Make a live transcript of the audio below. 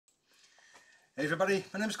Hey everybody,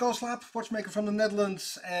 my name is Kalle Slaap, watchmaker from the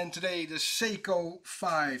Netherlands, and today the Seiko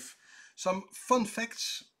 5. Some fun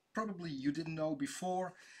facts, probably you didn't know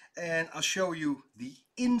before, and I'll show you the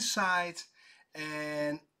inside.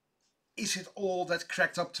 And is it all that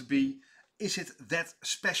cracked up to be? Is it that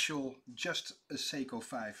special, just a Seiko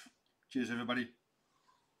 5? Cheers everybody.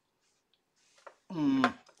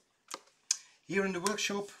 Here in the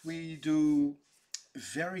workshop we do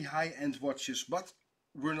very high-end watches, but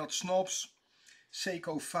we're not snobs.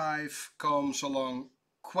 Seiko 5 comes along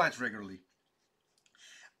quite regularly.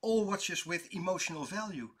 All watches with emotional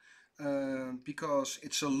value because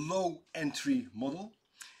it's a low entry model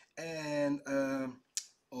and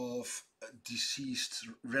of deceased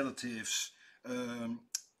relatives,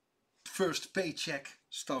 first paycheck,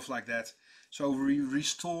 stuff like that. So we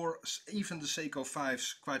restore even the Seiko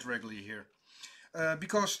 5s quite regularly here.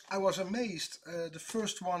 Because I was amazed, the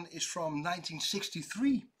first one is from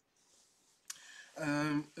 1963.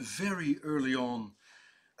 Very early on.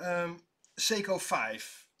 Seiko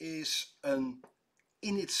 5 is an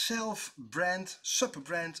in itself brand,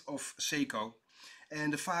 sub-brand of Seiko,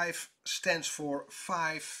 and the 5 stands for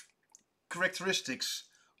 5 characteristics,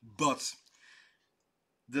 but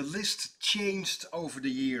the list changed over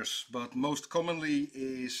the years, but most commonly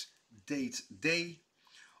is date day,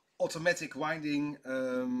 automatic winding,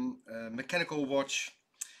 mechanical watch,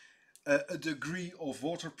 a degree of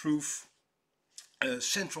waterproof,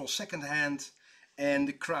 central second hand, and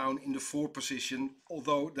the crown in the 4 position,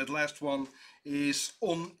 although that last one is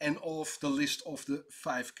on and off the list of the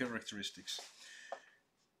 5 characteristics.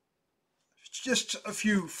 Just a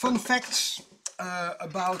few fun facts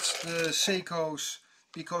about the Seikos,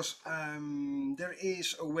 because there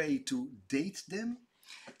is a way to date them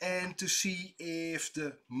and to see if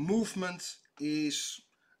the movement is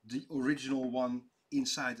the original one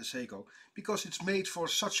inside the Seiko, because it's made for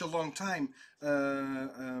such a long time.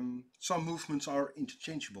 Some movements are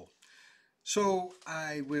interchangeable. So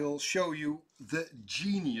I will show you the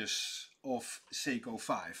genius of Seiko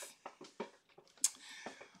 5.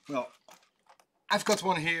 Well, I've got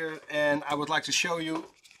one here and I would like to show you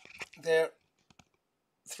there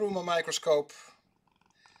through my microscope.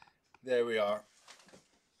 There we are.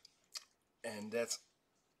 And that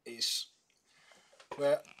is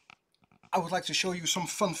where I would like to show you some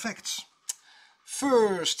fun facts.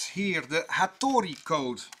 First, here the Hattori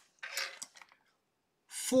code.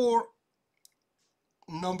 4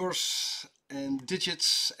 numbers and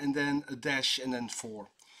digits and then a dash and then 4.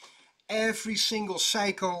 Every single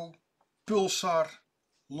Seiko, Pulsar,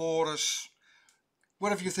 Lorus,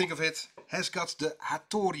 whatever you think of it, has got the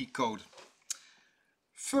Hattori code.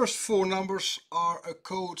 First 4 numbers are a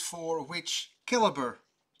code for which caliber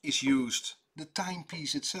is used, the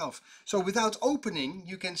timepiece itself. So without opening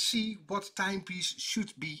you can see what timepiece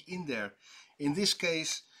should be in there. In this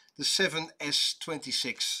case the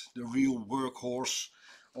 7S26, the real workhorse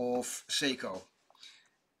of Seiko.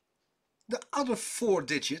 The other 4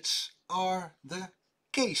 digits are the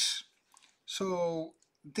case. So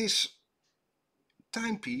this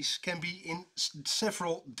timepiece can be in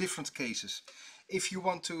several different cases. If you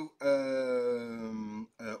want to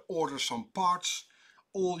order some parts,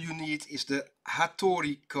 all you need is the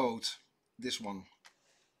Hattori code, this one,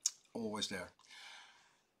 always there.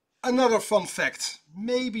 Another fun fact,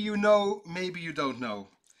 maybe you know, maybe you don't know,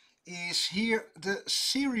 is here the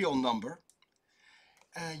serial number.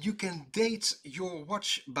 You can date your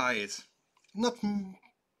watch by it. Not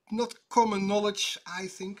common knowledge, I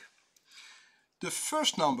think. The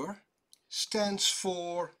first number stands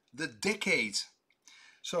for the decade.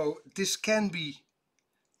 So this can be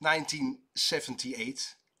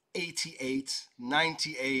 1978, 88,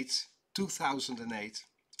 98, 2008.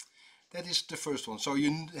 That is the first one. So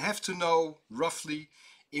you have to know roughly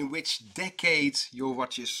in which decade your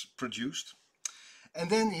watch is produced. And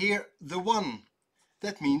then here the 1,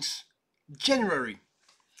 that means January.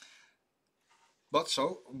 But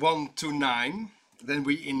so 1 to 9, then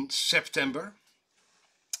we in September.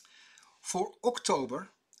 For October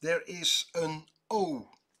there is an O.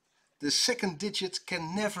 The second digit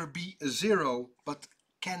can never be a 0, but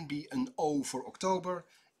can be an O for October,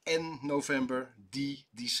 N November, D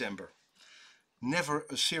December. Never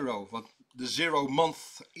a 0, but the 0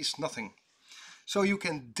 month is nothing. So you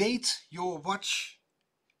can date your watch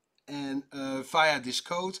and via this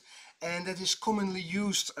code, and that is commonly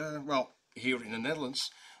used, well, here in the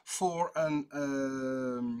Netherlands, for an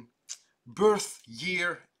birth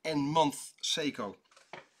year and month Seiko.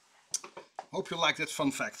 Hope you like that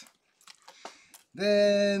fun fact.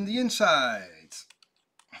 Then the inside.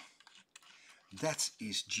 That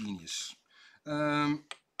is genius.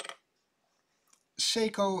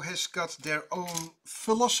 Seiko has got their own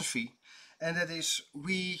philosophy, and that is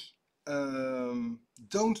we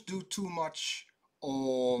don't do too much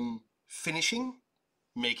on finishing,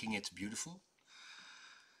 making it beautiful.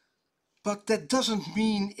 But that doesn't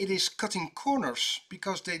mean it is cutting corners,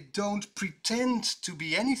 because they don't pretend to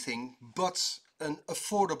be anything but an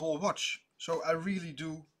affordable watch. So I really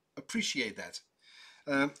do appreciate that.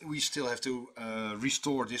 We still have to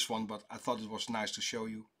restore this one, but I thought it was nice to show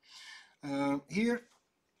you. Here,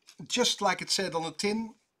 just like it said on the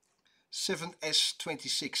tin,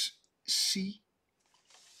 7S26C.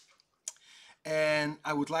 And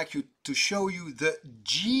I would like to show you the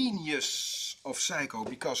genius of Seiko,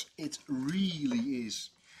 because it really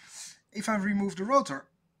is. If I remove the rotor,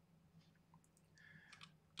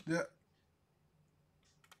 the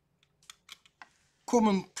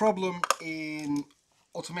common problem in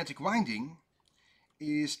automatic winding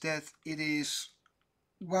is that it is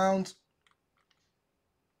wound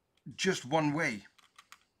just one way.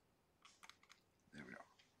 There we go.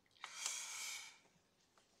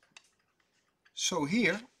 So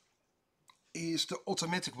here is the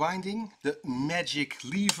automatic winding, the magic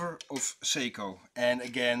lever of Seiko. And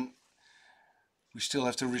again, we still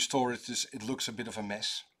have to restore it, it looks a bit of a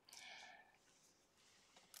mess.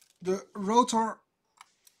 The rotor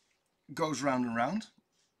goes round and round.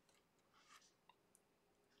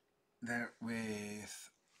 There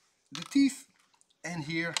with the teeth. And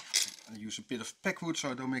here I use a bit of packwood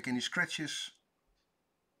so I don't make any scratches.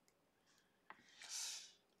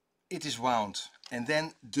 It is wound. And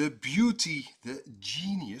then the beauty, the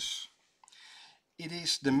genius, it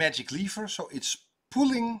is the magic lever, so it's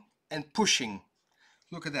pulling and pushing.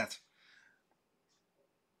 Look at that.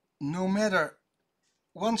 No matter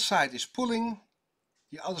one side is pulling,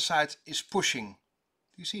 the other side is pushing.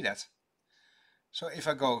 Do you see that? So if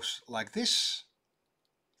I go like this,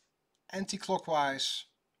 anti-clockwise,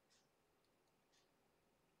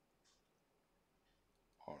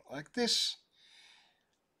 or like this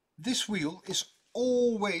wheel is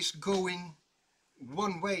always going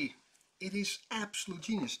one way. It is absolute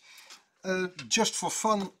genius. Just for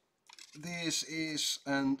fun, this is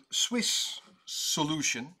a Swiss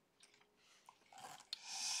solution.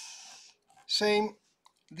 Same,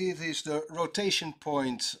 this is the rotation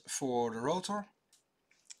point for the rotor.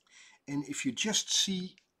 And if you just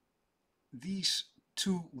see these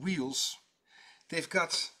two wheels, they've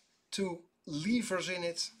got two levers in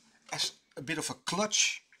it as a bit of a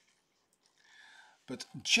clutch. But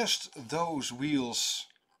just those wheels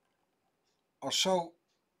are so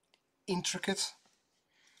intricate.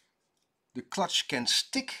 The clutch can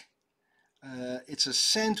stick. It's a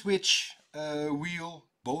sandwich wheel,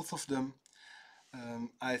 both of them.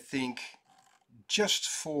 I think just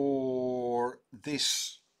for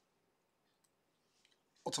this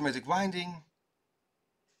automatic winding,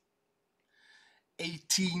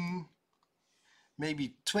 18,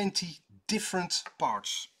 maybe 20 different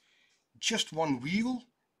parts. Just one wheel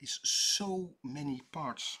is so many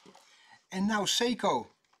parts. And now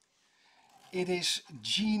Seiko, it is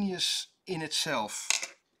genius in itself.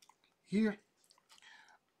 Here,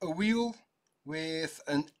 a wheel with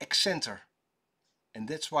an accenter, and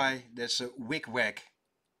that's why there's a wig-wag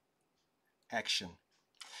action.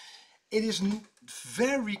 It is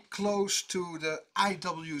very close to the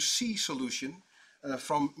IWC solution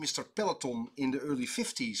from Mr. Peloton in the early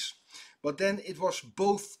 50s. But then it was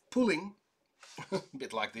both pulling, a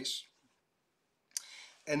bit like this.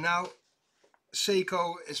 And now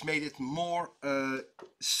Seiko has made it more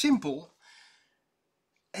simple.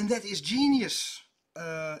 And that is genius.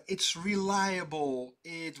 It's reliable,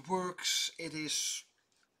 it works, it is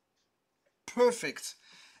perfect.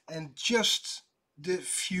 And just the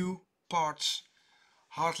few parts,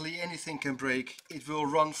 hardly anything can break. It will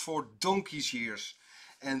run for donkey's years.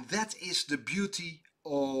 And that is the beauty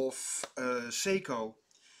of Seiko.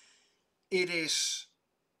 It is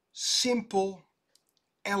simple,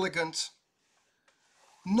 elegant,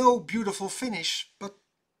 no beautiful finish, but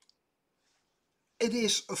it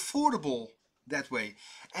is affordable that way.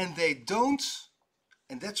 And they don't,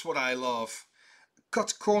 and that's what I love,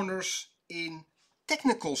 cut corners in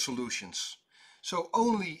technical solutions. So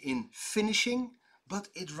only in finishing, but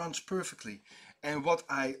it runs perfectly. And what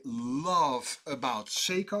I love about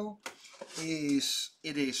Seiko is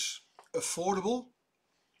it is affordable.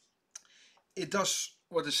 It does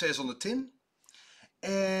what it says on the tin.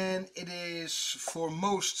 And it is for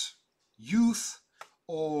most youth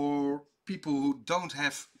or people who don't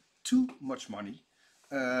have too much money.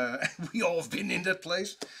 We all have been in that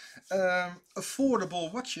place.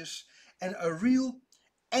 Affordable watches and a real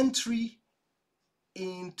entry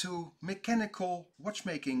into mechanical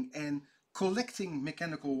watchmaking and collecting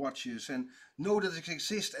mechanical watches and know that it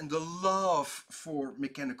exists, and the love for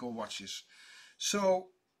mechanical watches.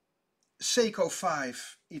 So Seiko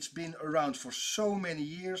 5, it's been around for so many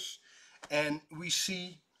years, and we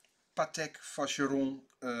see Patek, Vacheron,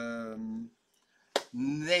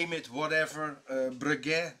 name it, whatever,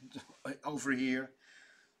 Breguet over here.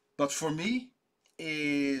 But for me,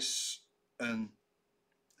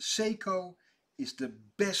 Seiko is the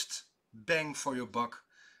best bang for your buck,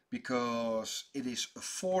 because it is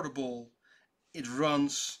affordable, it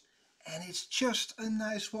runs, and it's just a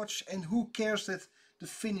nice watch. And who cares that the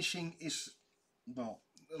finishing is, well,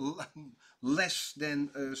 less than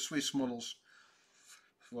Swiss models.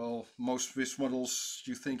 Well, most Swiss models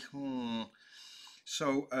you think,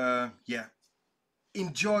 So yeah,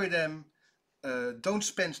 enjoy them, don't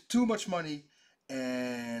spend too much money,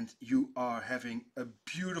 and you are having a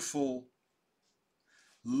beautiful,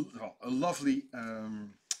 a lovely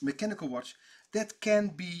mechanical watch that can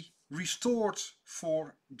be restored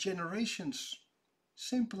for generations.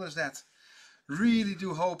 Simple as that. Really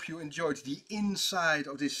do hope you enjoyed the inside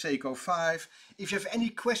of this Seiko 5. If you have any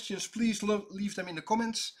questions, please leave them in the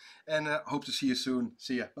comments, and hope to see you soon.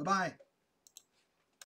 See ya. Bye bye.